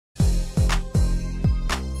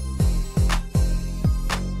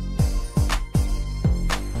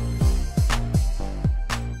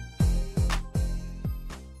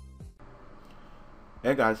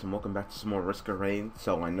Hey guys, and welcome back to some more Risk of Rain.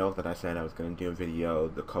 So I know that I said I was going to do a video,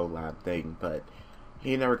 the collab thing, but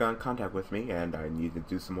he never got in contact with me, and I need to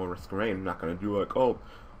do some more Risk of Rain. I'm not going to do like,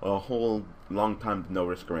 a whole long time no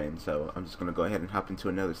Risk of Rain, so I'm just going to go ahead and hop into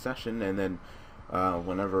another session, and then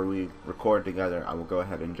whenever we record together, I will go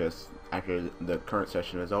ahead and just, after the current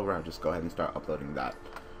session is over, I'll just go ahead and start uploading that.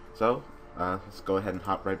 So, let's go ahead and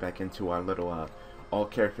hop right back into our little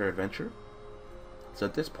all-character adventure. So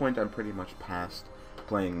at this point, I'm pretty much past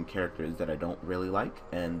playing characters that I don't really like,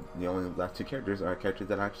 and the only last two characters are characters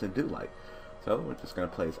that I actually do like. So we're just going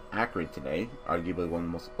to play as Acrid today, arguably one of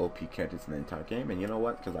the most OP characters in the entire game, and you know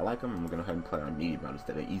what, because I like him, I'm going to go ahead and play on medium mode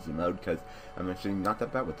instead of easy mode, because I'm actually not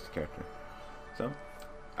that bad with this character. So,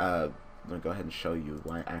 I'm going to go ahead and show you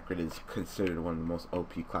why Acrid is considered one of the most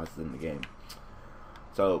OP classes in the game.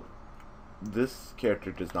 So, this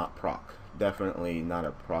character does not proc. Definitely not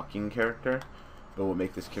a proccing character. But what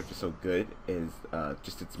makes this character so good is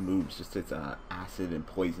just its moves, just its acid and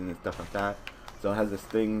poison and stuff like that. So it has this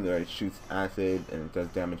thing where it shoots acid and it does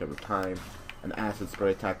damage over time. An acid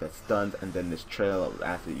spray attack that stuns, and then this trail of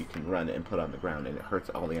acid you can run and put on the ground, and it hurts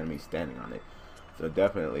all the enemies standing on it. So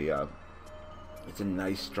definitely, it's a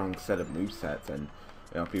nice strong set of movesets, and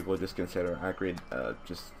you know, people just consider Acrid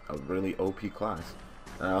just a really OP class.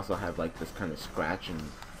 And I also have like this kind of scratch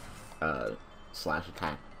and slash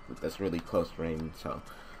attack that's really close range, so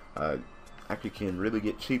Acrid can really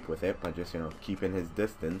get cheap with it by just, you know, keeping his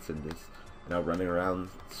distance and just, you know, running around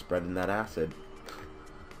spreading that acid.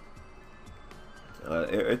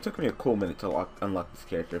 It took me a cool minute to unlock this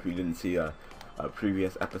character. If you didn't see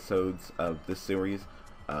previous episodes of this series,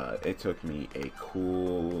 it took me a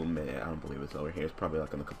cool minute. I don't believe it's over here. It's probably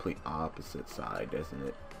like on the complete opposite side, isn't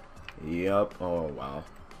it? Yep. Oh wow.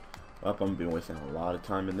 Well, I'm gonna be wasting a lot of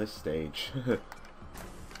time in this stage.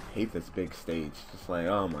 Hate this big stage. Just like,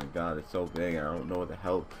 oh my god, it's so big. I don't know where the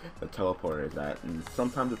hell the teleporter is at. And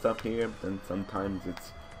sometimes it's up here, and sometimes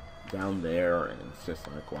it's down there, and it's just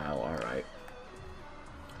like, wow, alright.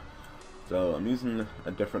 So I'm using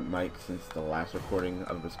a different mic since the last recording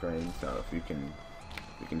of this game. So if you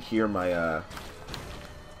can hear my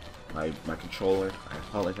my controller, I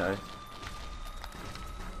apologize.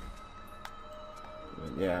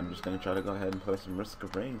 Yeah, I'm just gonna try to go ahead and play some Risk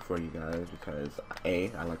of Rain for you guys because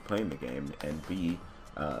A, I like playing the game, and B,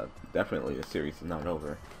 definitely the series is not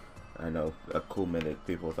over. I know a cool minute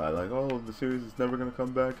people thought like, oh, the series is never gonna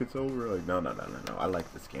come back, it's over. Like, no. I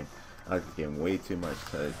like this game. I like this game way too much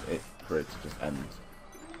for it to just end.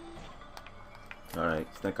 Alright,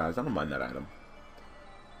 Snake Eyes, I don't mind that item.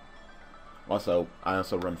 Also, I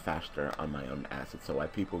also run faster on my own acid, so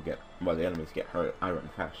while the enemies get hurt, I run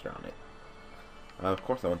faster on it. Of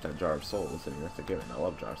course I want that Jar of Souls, and that's a given. I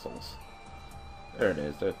love Jar of Souls. There it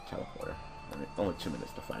is, there's the teleporter. I mean, only 2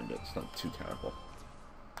 minutes to find it, it's not too terrible.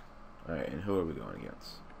 Alright, and who are we going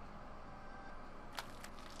against?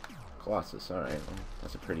 Colossus, alright. Well,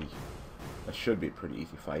 that should be a pretty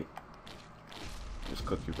easy fight. Just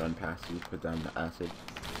quickly run past you, put down the acid.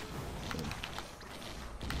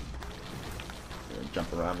 And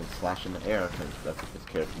jump around and slash in the air, because that's what this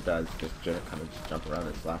character does. Just kind of jump around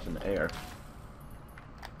and slash in the air.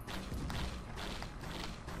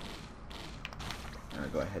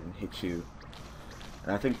 Go ahead and hit you,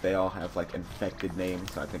 and I think they all have like infected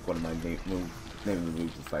names. So I think one of my name of the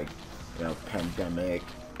moves is like, you know, pandemic,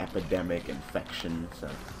 epidemic, infection. So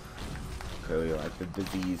clearly like the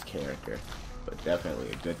disease character, but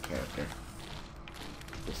definitely a good character.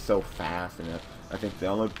 Just so fast, and I think the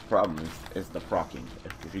only problem is the proccing.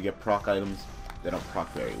 If you get proc items, they don't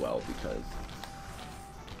proc very well because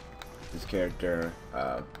this character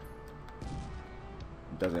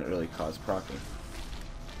doesn't really cause proccing.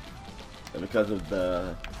 And because of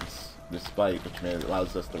the spike, which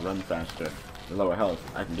allows us to run faster and lower health,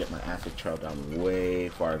 I can get my acid trail down way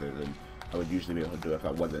farther than I would usually be able to do if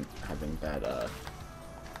I wasn't having that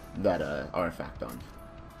artifact on.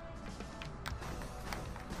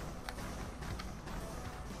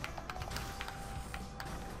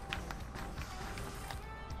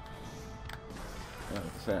 Like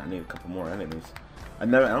I said, I need a couple more enemies. I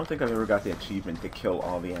don't think I've ever got the achievement to kill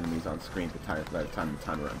all the enemies on screen by the time the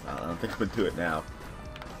time runs out. I don't think I'm gonna do it now.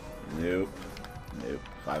 Nope.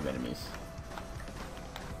 5 enemies.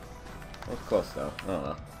 Well, close though. I don't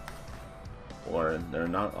know. Or they're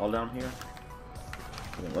not all down here?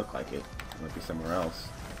 Doesn't look like it. It might be somewhere else.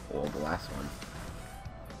 Well, the last one.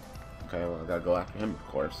 Okay, well I gotta go after him, of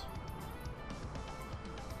course.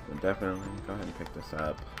 So definitely go ahead and pick this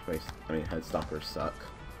up. Head stompers suck.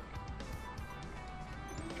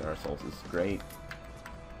 Jar of Souls is great.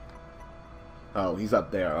 Oh, he's up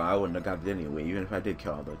there. I wouldn't have got it anyway, even if I did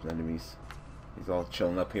kill all those enemies. He's all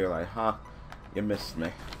chilling up here like, huh, you missed me.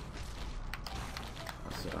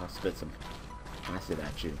 I'll spit some acid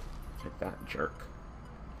at you. Hit that, jerk.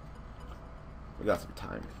 We got some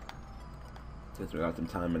time. Since we got some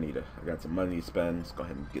time, I got some money to spend. Let's go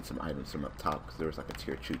ahead and get some items from up top, because there was like a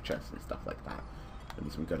tier 2 chest and stuff like that. I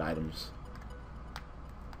need some good items.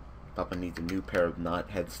 Papa needs a new pair of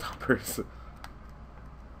not head stoppers.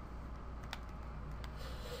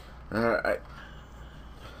 Alright.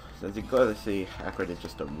 So as you clearly see, Acrid is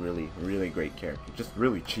just a really, really great character. Just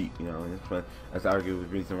really cheap, you know. That's arguably the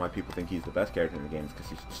reason why people think he's the best character in the game is because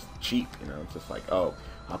he's just cheap, you know. It's just like, oh,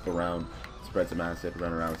 hop around, spread some acid,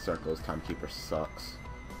 run around in circles, timekeeper sucks.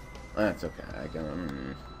 That's okay.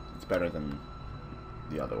 It's better than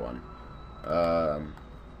the other one.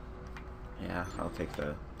 Yeah, I'll take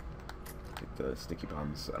the sticky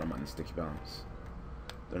bombs. I don't mind the sticky bombs.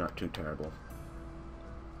 They're not too terrible.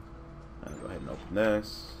 I'll go ahead and open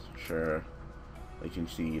this. Sure. Legion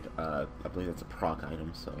Seed. I believe that's a proc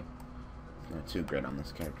item, so it's not too great on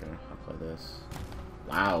this character. I'll play this.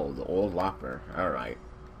 Wow, the old Lopper. Alright.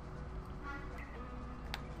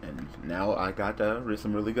 And now I got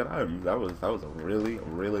some really good items. That was a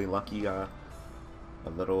really lucky a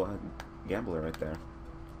little gambler right there.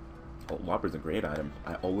 Old Whopper's a great item.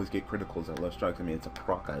 I always get criticals at low strikes. I mean, it's a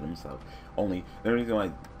proc item, so the reason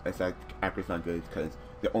why I said Acrid's not good is because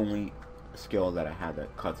the only skill that I have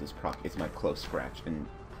that causes proc is my close scratch and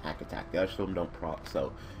hack attack. The other of them don't proc,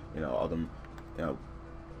 so all them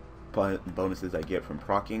bonuses I get from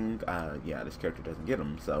procking, yeah, this character doesn't get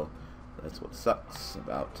them, so that's what sucks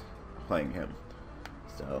about playing him.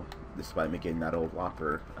 So despite me getting that old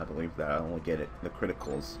Whopper, I believe that I only get the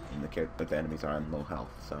criticals and the enemies are on low health.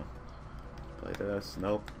 So play this.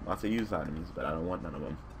 Nope, lots of use items, but I don't want none of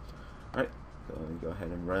them. Alright, so let me go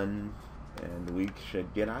ahead and run, and we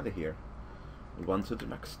should get out of here. Move on to the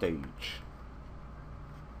next stage.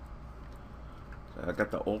 So I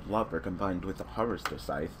got the old Lover combined with the Harvester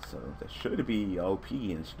Scythe, so that should be OP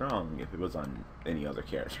and strong if it was on any other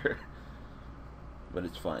character. But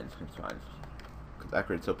it's fine, because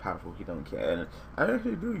Acrid's so powerful he don't care. And I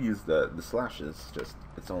actually do use the slashes, just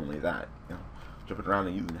it's only that, jumping around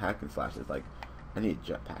and using hack and slashes. Like, I need a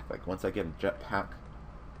jetpack. Like, once I get a jetpack,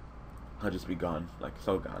 I'll just be gone, like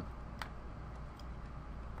so gone.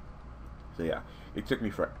 So yeah, it took me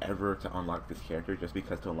forever to unlock this character, just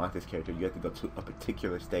because to unlock this character you have to go to a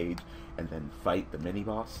particular stage and then fight the mini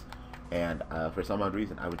boss. And for some odd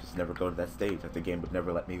reason I would just never go to that stage. Like, the game would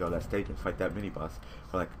never let me go to that stage and fight that mini boss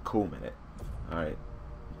for like a cool minute. Alright,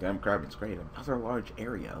 damn Crabbin's great. Another large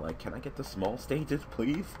area. Like, can I get the small stages,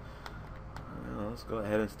 please? Let's go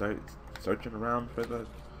ahead and start searching around for the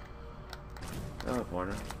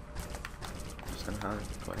teleporter. Just gonna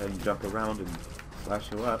have to go ahead and jump around and slash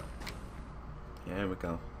you up. Yeah, there we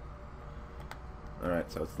go.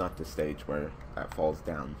 Alright, so it's not the stage where that falls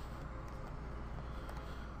down.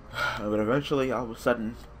 But eventually, all of a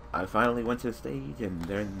sudden, I finally went to the stage, and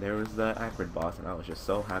there was the Acrid boss, and I was just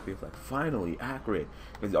so happy. It's like, finally, Acrid!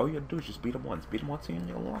 Because all you have to do is just beat him once, and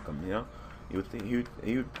you'll unlock him, You would think you'd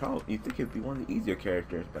think he'd be one of the easier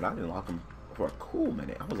characters, but I didn't unlock him for a cool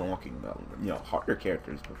minute. I was unlocking harder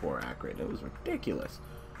characters before Acrid. It was ridiculous.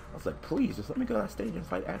 I was like, please, just let me go to that stage and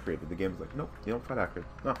fight Acrid. But the game was like, nope, you don't fight Acrid.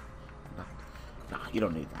 No, you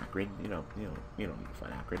don't need Acrid. You don't need to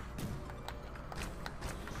fight Acrid.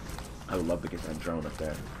 I would love to get that drone up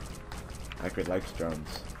there. Acrid likes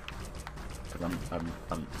drones.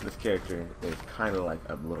 Cause this character is kind of like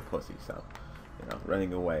a little pussy, so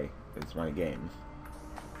running away is my game.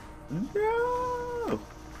 No.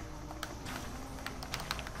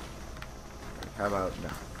 How about no?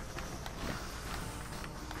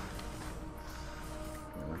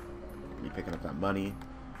 You picking up that money?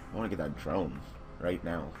 I want to get that drone right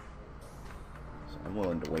now. So I'm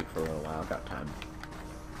willing to wait for a little while. I've got time.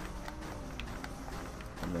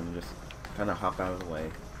 And then just kind of hop out of the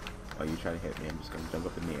way while you try to hit me. I'm just going to jump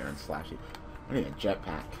up in the air and slash you. I need a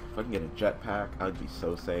jetpack. If I can get a jetpack, I would be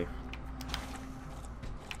so safe.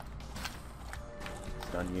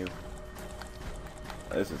 Stun you.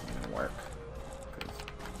 This isn't going to work, because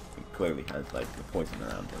he clearly has, like, the poison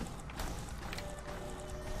around him.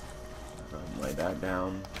 Lay that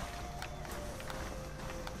down.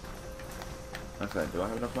 Okay, do I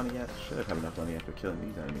have enough money yet? I should have enough money after killing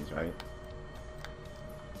these enemies, right?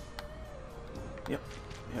 Yep,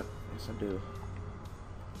 yes I do.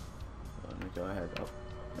 Let me go ahead. Oh,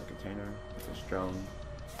 my container. This drone.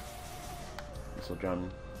 Missile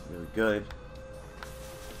drone, really good.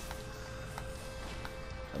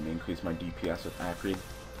 Let me increase my DPS with Acrid.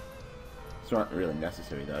 It's not really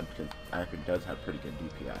necessary though, because Acrid does have pretty good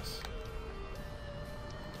DPS.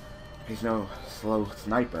 He's no slow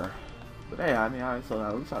sniper. But hey, I mean, at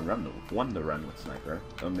least I won the run with sniper,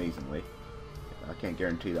 amazingly. I can't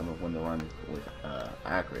guarantee that I'm gonna win the run with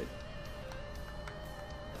Acrid.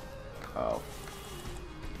 Oh,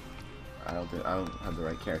 I don't have the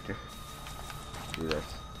right character to do this.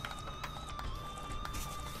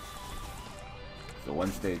 So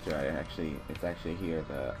one stage it's actually here,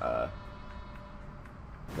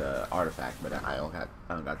 the artifact, but I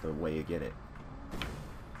don't got the way to get it.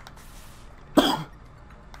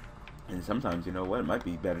 And sometimes, you know what, it might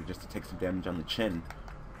be better just to take some damage on the chin.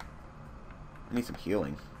 I need some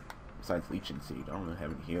healing. Besides Leeching Seed, I don't really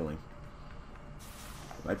have any healing.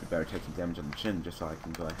 It might be better to take some damage on the chin just so I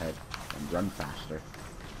can go ahead and run faster.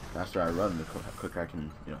 The faster I run, the quicker I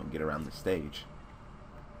can, you know, get around the stage.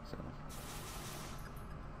 So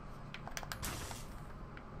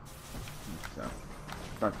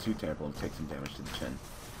it's not too terrible to take some damage to the chin.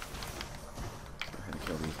 Let's go ahead and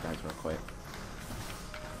kill these guys real quick.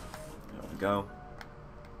 There we go.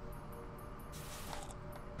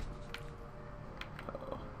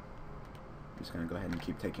 I'm just gonna go ahead and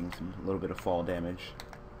keep taking a little bit of fall damage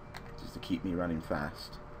just to keep me running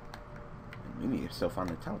fast. And we need to still find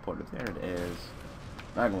the teleporter. There it is.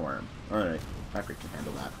 Magma Worm. Alright, Acrid can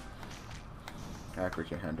handle that. Acrid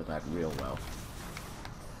can handle that real well.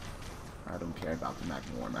 I don't care about the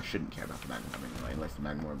Magma Worm. I shouldn't care about the Magma Worm anyway, unless the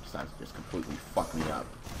Magma Worm decides to just completely fuck me up.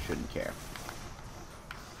 I shouldn't care.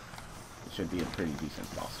 It should be a pretty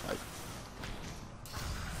decent boss fight.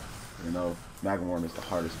 You know, Magma Worm is the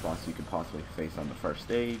hardest boss you could possibly face on the first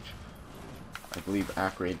stage. I believe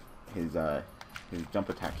Acrid, his jump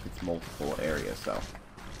attack hits multiple areas, so.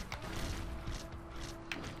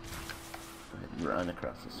 Go ahead and run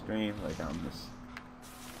across the screen, lay down this.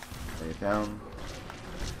 Lay it down.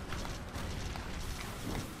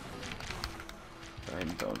 Go ahead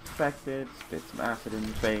and go infected, spit some acid in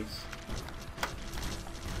your face.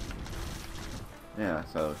 Yeah,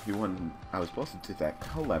 so I was supposed to do that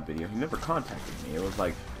collab video. He never contacted me. It was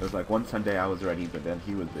like one Sunday I was ready, but then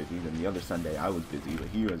he was busy. Then the other Sunday I was busy, but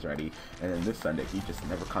he was ready. And then this Sunday he just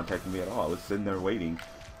never contacted me at all. I was sitting there waiting.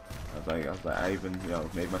 I was like, I even, you know,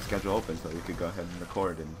 made my schedule open so we could go ahead and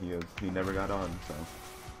record, and he never got on. So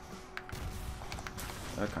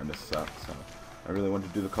that kind of sucks. So I really wanted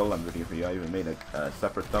to do the collab video for you. I even made a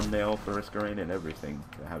separate thumbnail for Risk of Rain and everything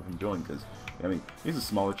to have him join, because I mean, he's a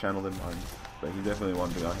smaller channel than mine. But he definitely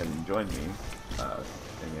wanted to go ahead and join me,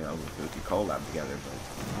 and you know, we could collab together, but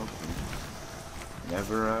you know, he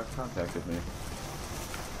never contacted me.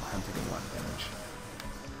 I'm taking a lot of damage.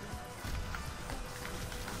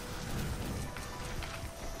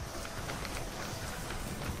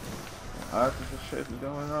 Lots of shit is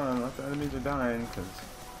going on, lots of enemies are dying, because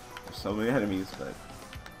there's so many enemies, but I'm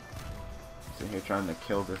sitting here trying to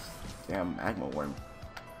kill this damn Magma Worm.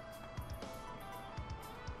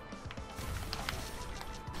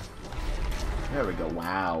 There we go,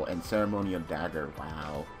 wow, and Ceremonial Dagger,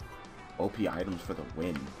 wow. OP items for the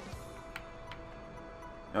win.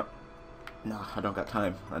 Nope. No, I don't got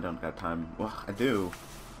time. I don't got time. Well, I do.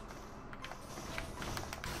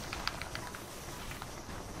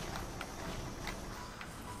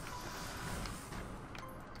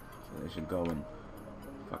 So they should go and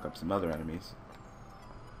fuck up some other enemies.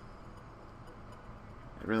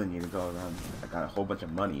 I really need to go around. I got a whole bunch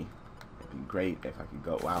of money. It'd be great if I could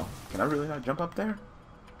go. Wow, can I really not jump up there?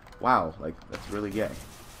 Wow, like that's really gay.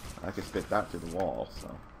 I could spit that through the wall, so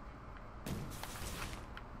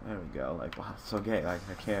there we go. Like, wow, it's so gay. Like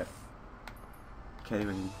I can't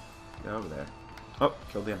even get over there. Oh,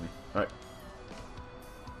 killed the enemy. All right.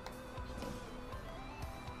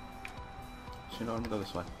 So, you know, I'm gonna go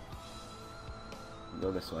this way.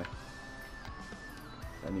 Go this way.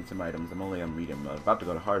 I need some items. I'm only on medium mode. About to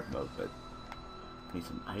go to hard mode, but I need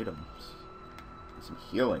some items. Need some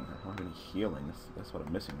healing. I don't have any healing. That's what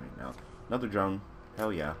I'm missing right now. Another drone.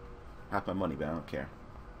 Hell yeah. Half my money, but I don't care.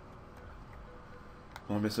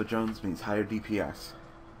 More missile drones means higher DPS.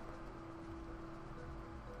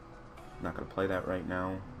 Not gonna play that right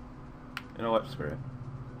now. You know what? Screw it.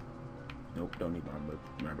 Nope, don't need one, but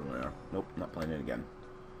remember where we are. Nope, not playing it again.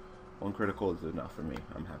 One critical is enough for me.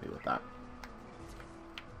 I'm happy with that.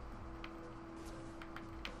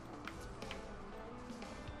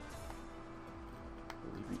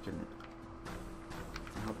 We can.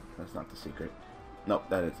 Nope, that's not the secret. Nope,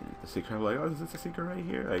 that isn't the secret. I'm like, oh, is this a secret right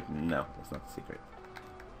here? Like, no, that's not the secret.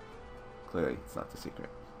 Clearly, it's not the secret.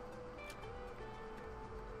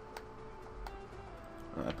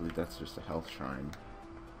 I believe that's just a health shrine.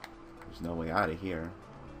 There's no way out of here.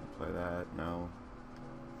 I'll play that. No.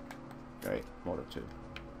 Great. Moto 2.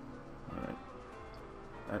 Alright.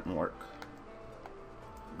 That didn't work.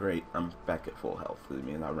 Great, I'm back at full health. I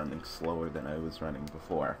mean, I'm running slower than I was running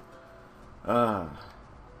before. Ah.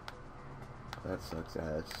 That sucks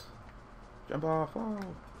ass. Jump off! Oh!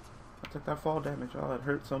 I took that fall damage. Oh, it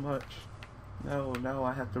hurt so much. No, no,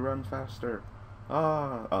 I have to run faster.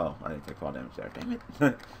 Ah! Oh, I didn't take fall damage there. Damn it!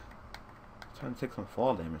 I'm trying to take some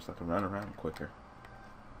fall damage so I can run around quicker.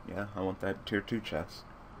 Yeah, I want that tier 2 chest.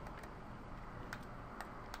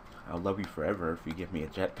 I'll love you forever if you give me a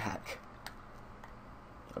jetpack.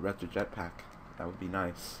 A retro jetpack. That would be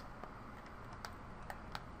nice.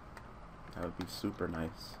 That would be super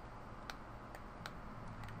nice.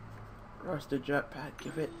 Rusted jetpack,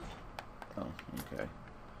 give it. Oh, okay.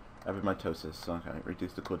 Mitosis, so okay,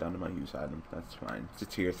 reduce the cooldown to my use item. That's fine. It's a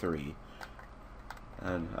tier 3.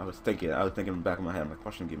 And I was thinking in the back of my head, I'm like,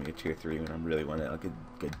 why shouldn't give me a tier 3 when I really want a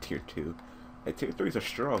good tier 2? Like, tier 3s are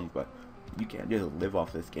strong, but you can't just live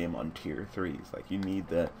off this game on tier 3s. Like, you need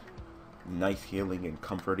the nice healing and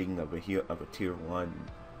comforting of a tier 1.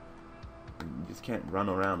 You just can't run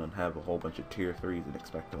around and have a whole bunch of tier 3s and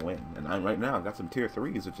expect to win. And right now I've got some tier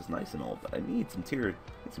 3s, which is nice and all, but I need some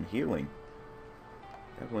healing.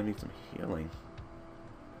 Definitely need some healing.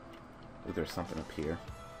 Oh, there's something up here.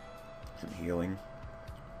 Some healing.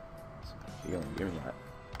 Some healing, give me that.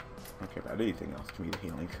 I don't care about anything else, give me the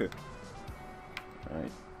healing.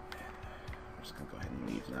 Alright. I'm just gonna go ahead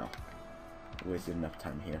and leave now. I wasted enough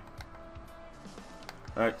time here.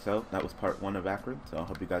 Alright, so that was part 1 of Acrid, so I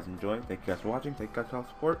hope you guys enjoyed. Thank you guys for watching, thank you guys for all the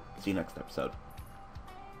support. See you next episode.